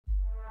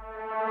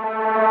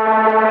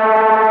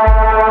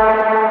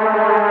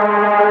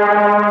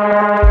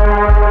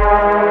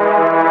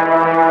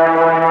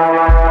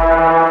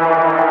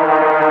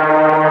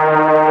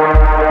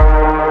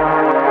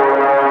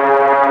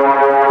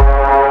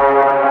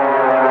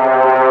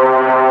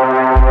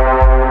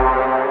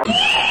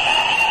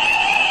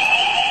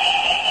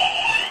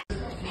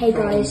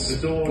Okay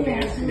guys,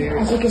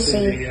 as you can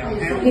see,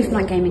 Youth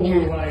My Gaming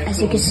here,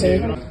 as you can see,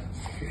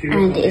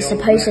 and it's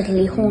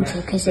supposedly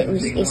haunted because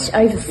it's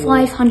over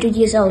 500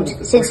 years old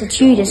since the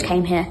Tudors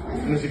came here.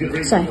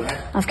 So,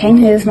 I've came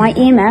here with my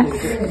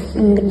EMF,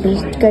 and I'm going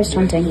to be ghost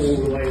hunting.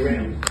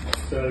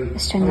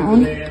 Let's turn that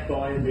on.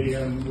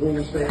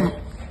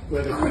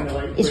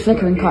 It's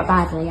flickering quite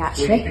badly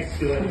actually.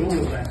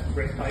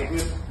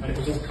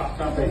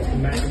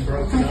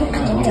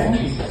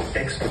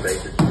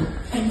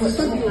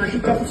 Something like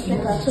about 28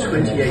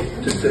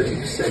 to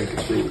 30%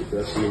 complete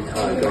across the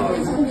entire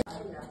garden.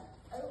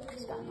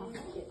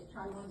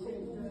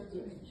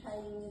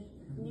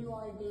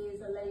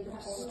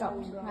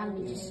 Stopped,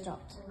 randomly just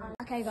stopped.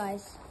 Okay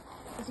guys,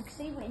 as you can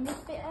see we're in this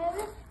bit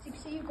area, so you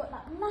can see you've got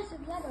that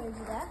massive ladder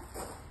over there.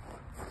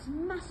 It's a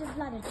massive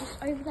ladder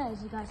just over there,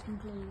 as you guys can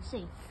clearly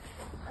see.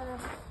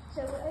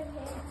 So we're over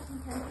here in Custom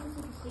Temple, as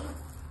you can see,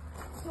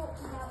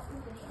 talks about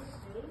all the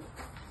history.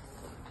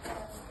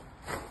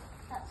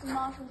 That's the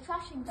Marshall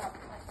trashing dump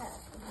right there, as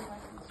you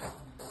guys can see.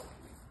 So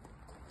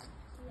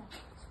yeah,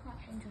 it's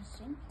quite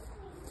interesting.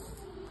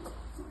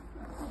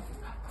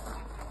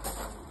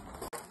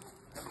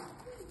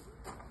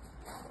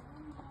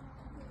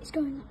 It's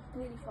going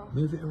really fast.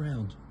 Move it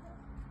around.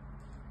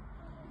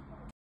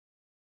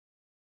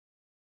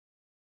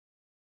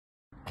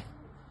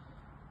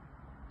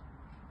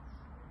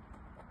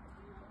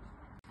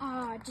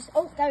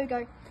 Oh, there we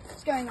go.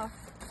 It's going off.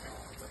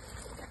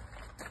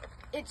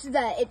 It's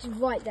there. It's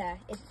right there.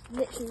 It's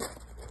literally.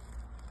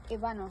 It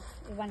ran off.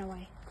 It ran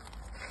away.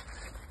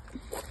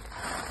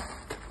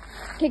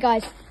 Okay,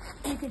 guys.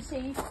 You can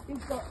see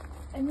we've got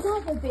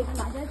another big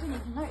ladder. I didn't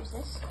even notice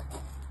this.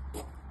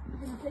 I'm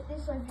gonna put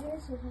this over here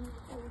so we can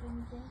record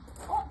anything.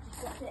 Oh,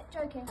 just dropped it.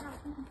 Joking.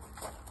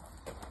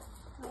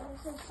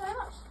 There's so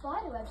much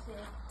spider webs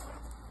here.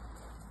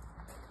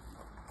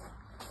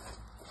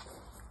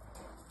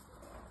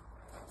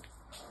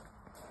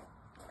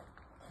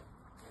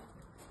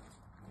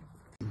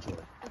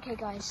 Okay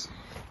guys,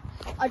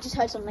 I just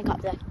heard something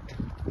up there.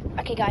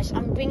 Okay guys,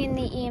 I'm bringing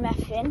the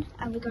EMF in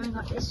and we're going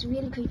up this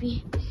really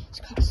creepy, it's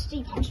quite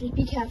steep actually,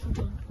 be careful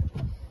John.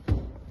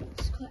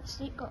 It's quite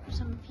steep, got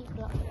some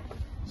people up there.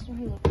 It's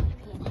really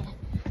creepy in here.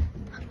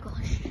 Oh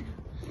gosh.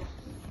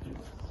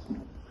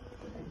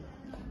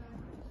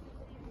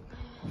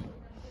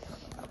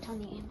 I'll turn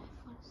the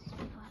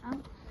EMF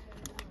on.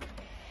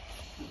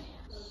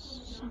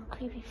 Some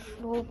creepy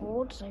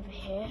floorboards over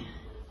here.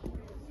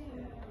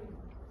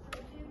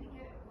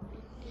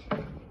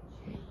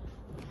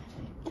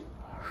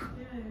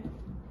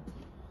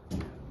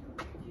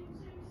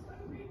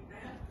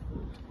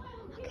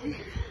 Okay,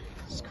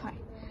 it's quite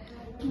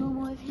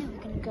normal over here.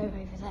 We're going to go over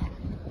there.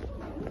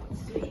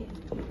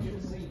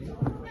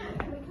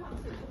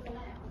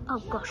 Oh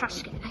gosh, that's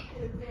scary.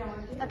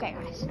 Okay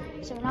guys,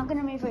 so now I'm going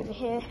to move over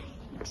here.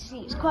 You can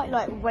see it's quite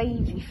like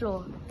wavy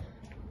flooring.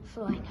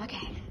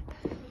 Okay.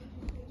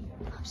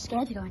 I'm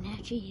scared to go in there,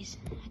 jeez.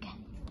 Okay.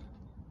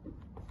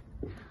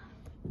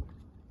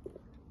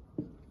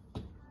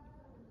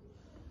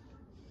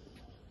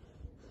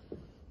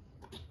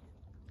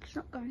 It's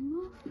not going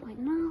off right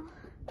now.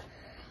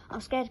 I'm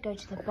scared to go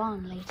to the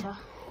barn later.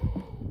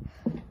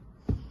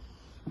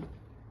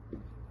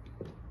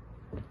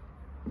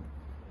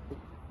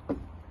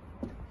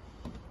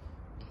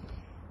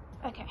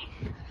 Okay.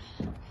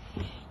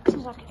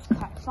 Seems like it's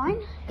quite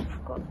fine.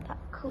 I've got that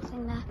cool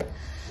thing there.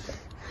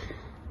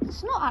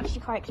 It's not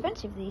actually quite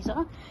expensive, these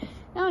are.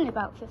 They're only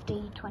about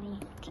 50, 20,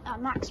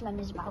 maximum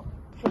is about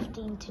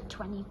 15 to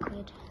 20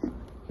 quid.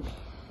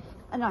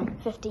 No,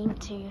 15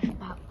 to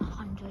about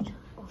 100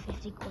 or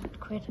 50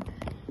 quid.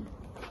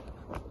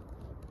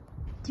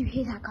 Do you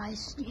hear that,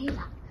 guys? Do you hear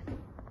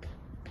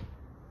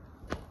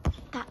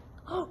that?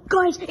 Oh,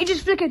 guys, it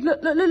just flickered.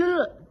 Look.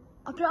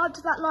 I put it up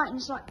to that light and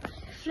it's like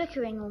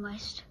flickering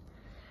almost.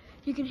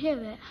 You can hear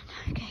it.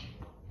 Okay.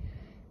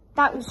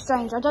 That was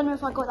strange. I don't know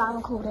if I got that on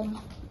recording.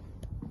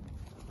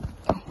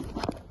 Okay.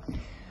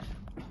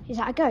 Is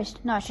that a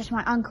ghost? No, it's just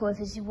my uncle with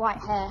his white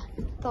hair.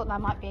 Thought that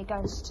might be a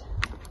ghost.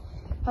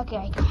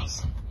 Okay,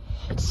 guys.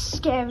 It's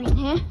scary in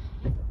here.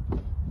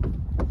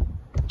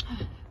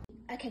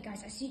 Okay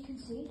guys, as you can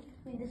see,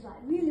 we're in this like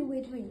really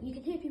weird room. You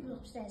can hear people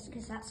upstairs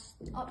because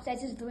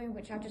upstairs is the room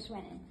which I just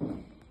went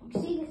in. You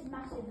can see this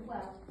massive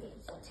well.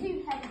 It's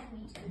too heavy for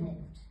me to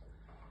lift.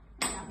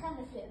 Now, I can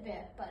lift it a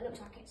bit, but it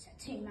looks like it's a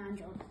two-man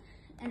job.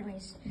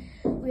 Anyways,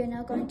 we are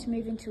now going to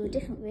move into a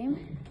different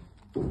room.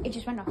 It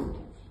just went off.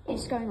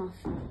 It's going off.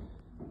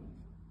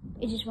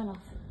 It just went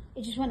off.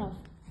 It just went off.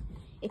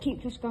 It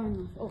keeps just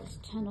going off. Oh, it's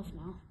turned off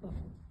now.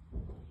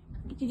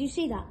 But did you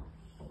see that?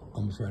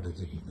 I'm afraid I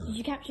didn't know. Did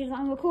you capture that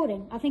on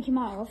recording? I think you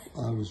might have.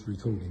 I was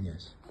recording,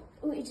 yes.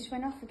 Oh, it just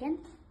went off again.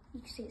 You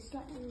can see it's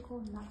slightly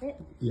recording that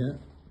bit. Yeah.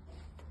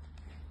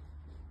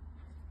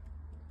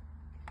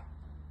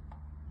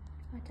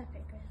 I tap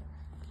it, goes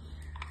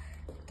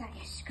like that.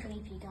 That is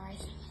creepy,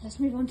 guys. Let's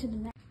move on to the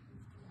next.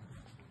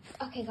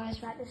 Okay,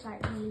 guys, we're at this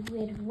like really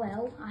weird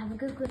well. I have a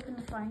good grip on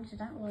the phone, so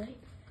don't worry.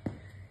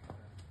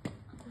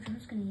 Of course, I'm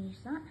just going to use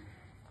that.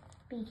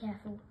 Be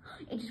careful.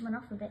 It just went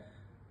off a bit.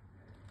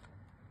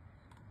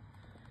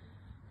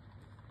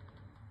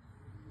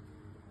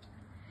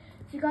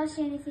 If you guys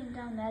see anything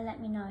down there, let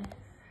me know.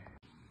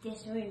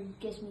 This room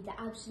gives me the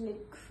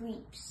absolute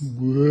creeps.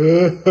 Maybe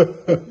it's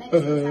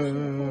actually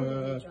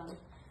recording it, John.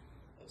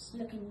 It's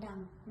looking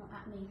down, not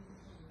at me.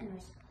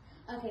 Anyways,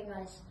 okay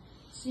guys,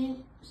 since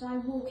I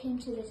walk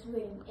into this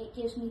room, it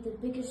gives me the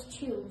biggest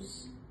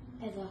chills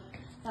ever.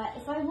 Like,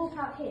 if I walk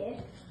out here,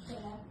 you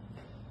know,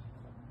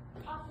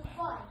 I feel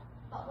fine.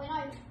 But when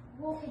I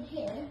walk in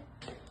here,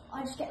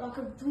 I just get like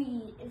a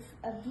breeze,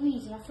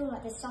 and I feel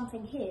like there's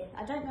something here.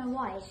 I don't know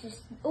why, it's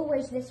just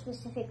always this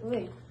specific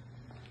room.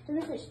 I don't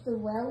know if it's the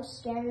well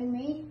scaring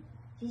me.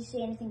 If you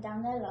see anything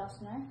down there, let us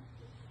know.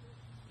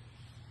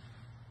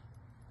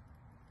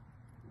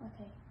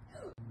 Okay.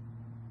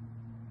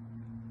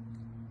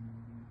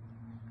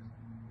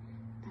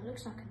 That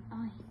looks like an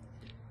eye.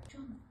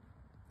 John.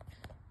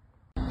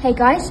 Hey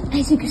guys,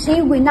 as you can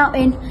see, we're now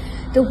in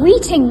the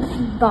wheat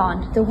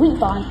barn.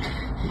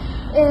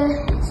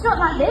 It's not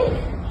that big,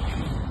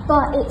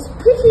 but it's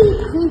pretty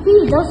creepy.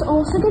 It does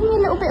also give me a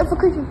little bit of a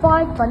creepy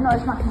vibe, but not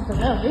as much as the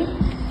real room.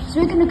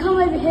 So we're going to come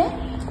over here.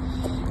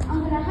 I'm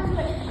going to have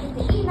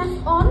the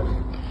EMF on.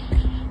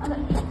 I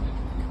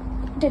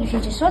don't know if you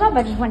just saw that,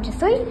 but I just went to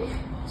 3.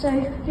 So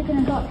we're going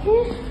to go up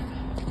here.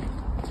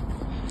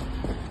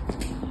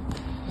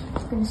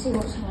 We're going to see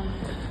what's on.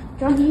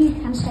 John, you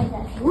can stay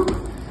there if you want.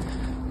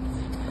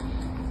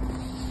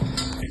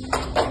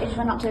 We just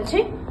went up to the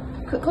 2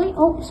 quickly.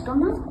 Oh, it's gone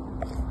now.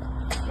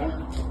 Yeah.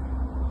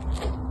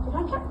 Did I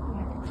tap?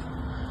 Yeah.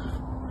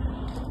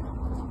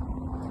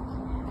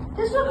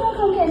 This looks like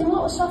I'm getting a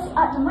lot of stuff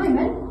at the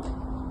moment.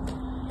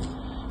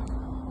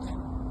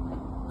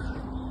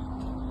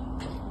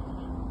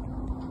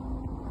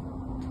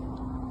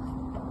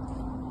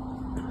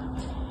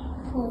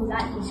 Oh,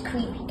 that is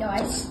creepy,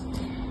 guys.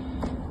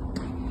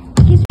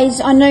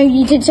 Guys, I know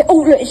you did say,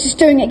 oh look, it's just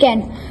doing it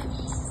again.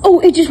 Oh,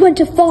 it just went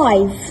to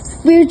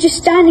 5. We were just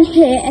standing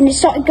here and it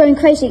started going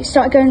crazy. It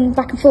started going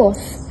back and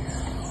forth.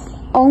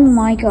 Oh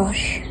my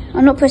gosh.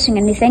 I'm not pressing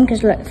anything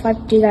because look, if I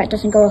do that, it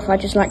doesn't go off. I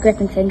just like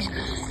gripping things.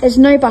 There's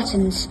no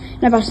buttons.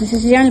 No buttons. This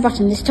is the only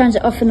button. This turns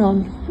it off and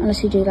on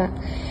unless you do that.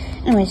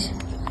 Anyways,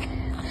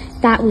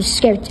 that was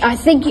scary. I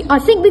think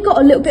we got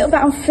a little bit of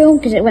that on film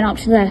because it went up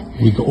to there.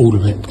 We got all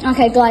of it.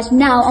 Okay, guys.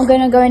 Now I'm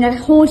going to go in a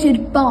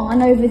haunted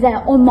barn over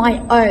there on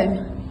my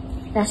own.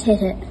 Let's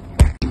hit it.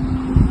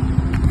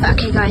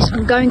 Okay guys,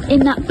 I'm going in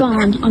that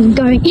barn.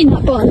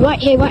 Right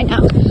here, right now.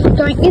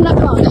 Going in that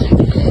barn.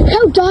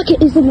 How dark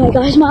it is in there,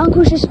 guys. My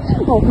uncle's just,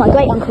 oh, my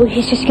great uncle,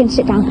 he's just gonna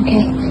sit down,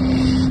 okay.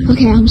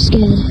 Okay, I'm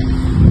scared.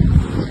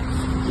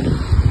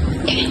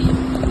 Okay.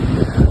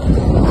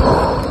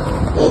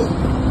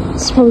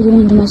 It's probably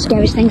one of the most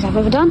scariest things I've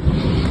ever done.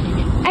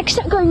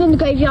 Except going in the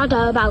graveyard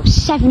at about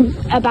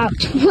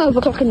 12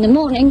 o'clock in the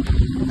morning.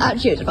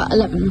 Actually, it was about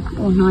 11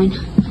 or 9.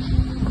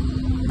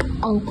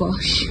 Oh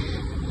gosh.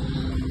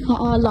 Not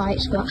our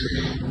lights, but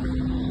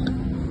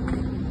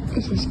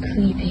this is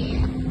creepy.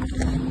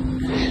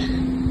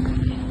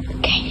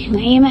 Okay,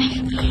 my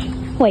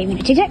EMF. Wait a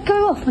minute, did that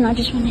go off when I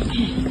just went in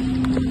here?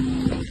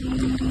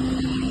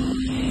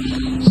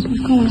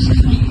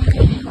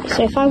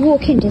 So if I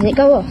walk in, does it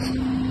go off? I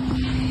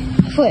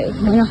thought it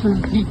would go off when I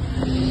went in.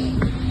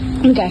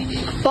 Okay,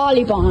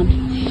 Barley Barn.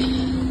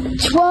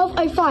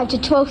 12:05 to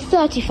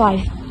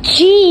 12:35.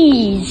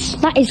 Jeez,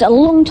 that is a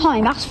long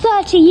time. That's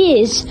 30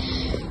 years.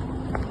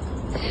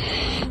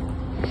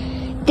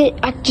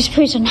 I just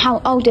proves on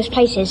how old this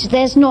place is. If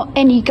there's not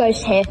any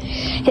ghost here,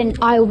 then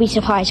I will be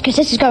surprised because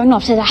this is going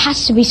off, so there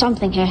has to be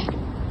something here.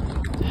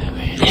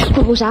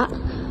 What was that?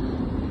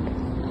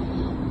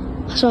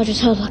 So I just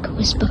heard like a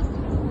whisper.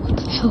 What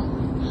the hell?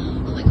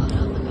 Oh my god,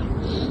 oh my god.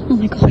 Oh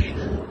my gosh.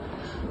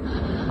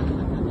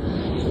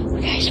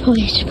 Okay, it's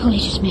probably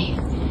just me.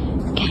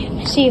 Okay,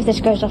 let's see if this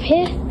goes off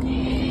here.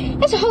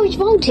 There's a high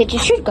voltage, it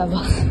should go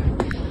off.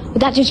 But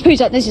that just proves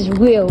that this is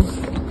real.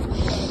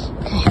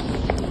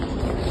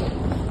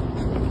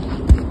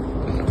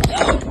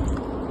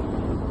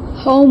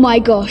 Oh my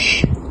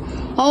gosh.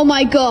 Oh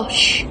my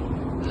gosh.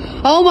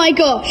 Oh my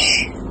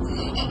gosh.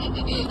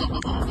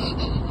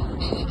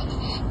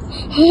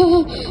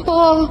 Oh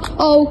gosh.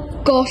 Oh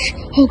gosh.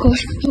 Oh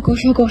gosh.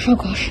 Oh gosh. Oh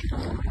gosh.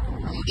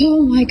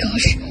 Oh my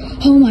gosh.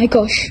 Oh my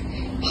gosh.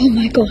 Oh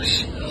my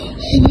gosh.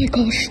 Oh my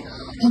gosh.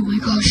 Oh my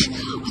gosh.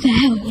 What the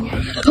hell?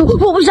 Oh,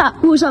 what was that?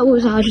 What was that? What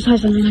was that? I just heard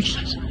something.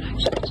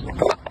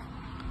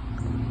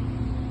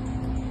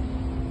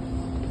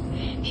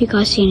 If you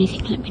guys see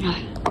anything, let me know.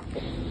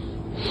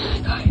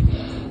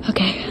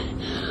 Okay.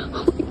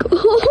 Oh my god.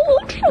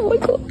 Oh my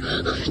god.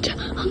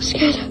 I'm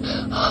scared.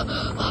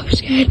 I'm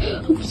scared.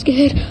 I'm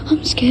scared.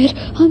 I'm scared.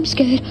 I'm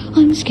scared.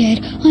 I'm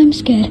scared. I'm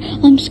scared.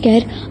 I'm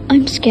scared.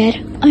 I'm scared.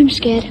 I'm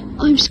scared.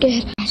 I'm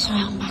scared.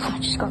 Sorry, oh my god, I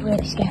just got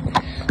really scared.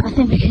 I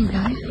think we can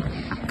go.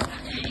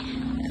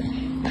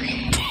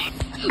 Okay.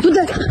 What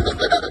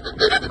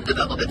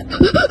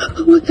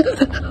the?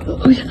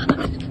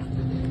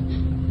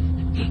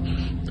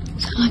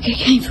 Sound like it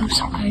came from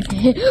somewhere over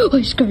here. Oh,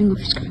 it's going off.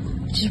 It's going off.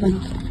 It just went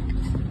off.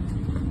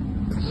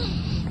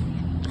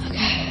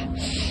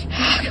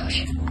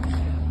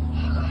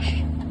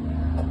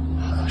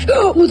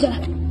 What was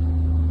that?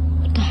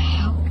 What the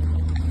hell?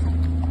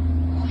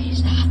 What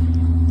is that?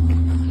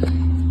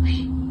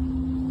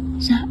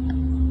 Is that?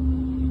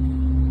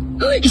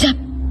 Is that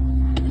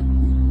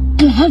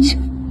blood?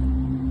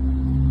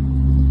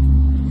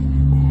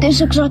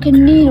 This looks like a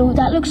needle.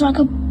 That looks like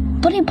a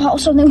body part or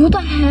something. What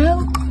the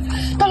hell?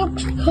 That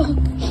looks... Oh.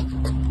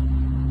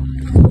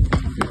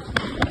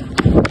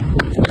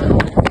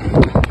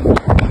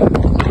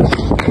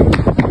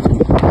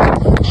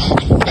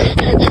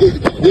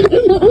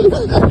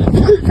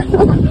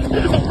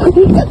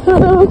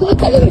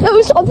 There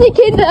was something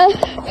in there.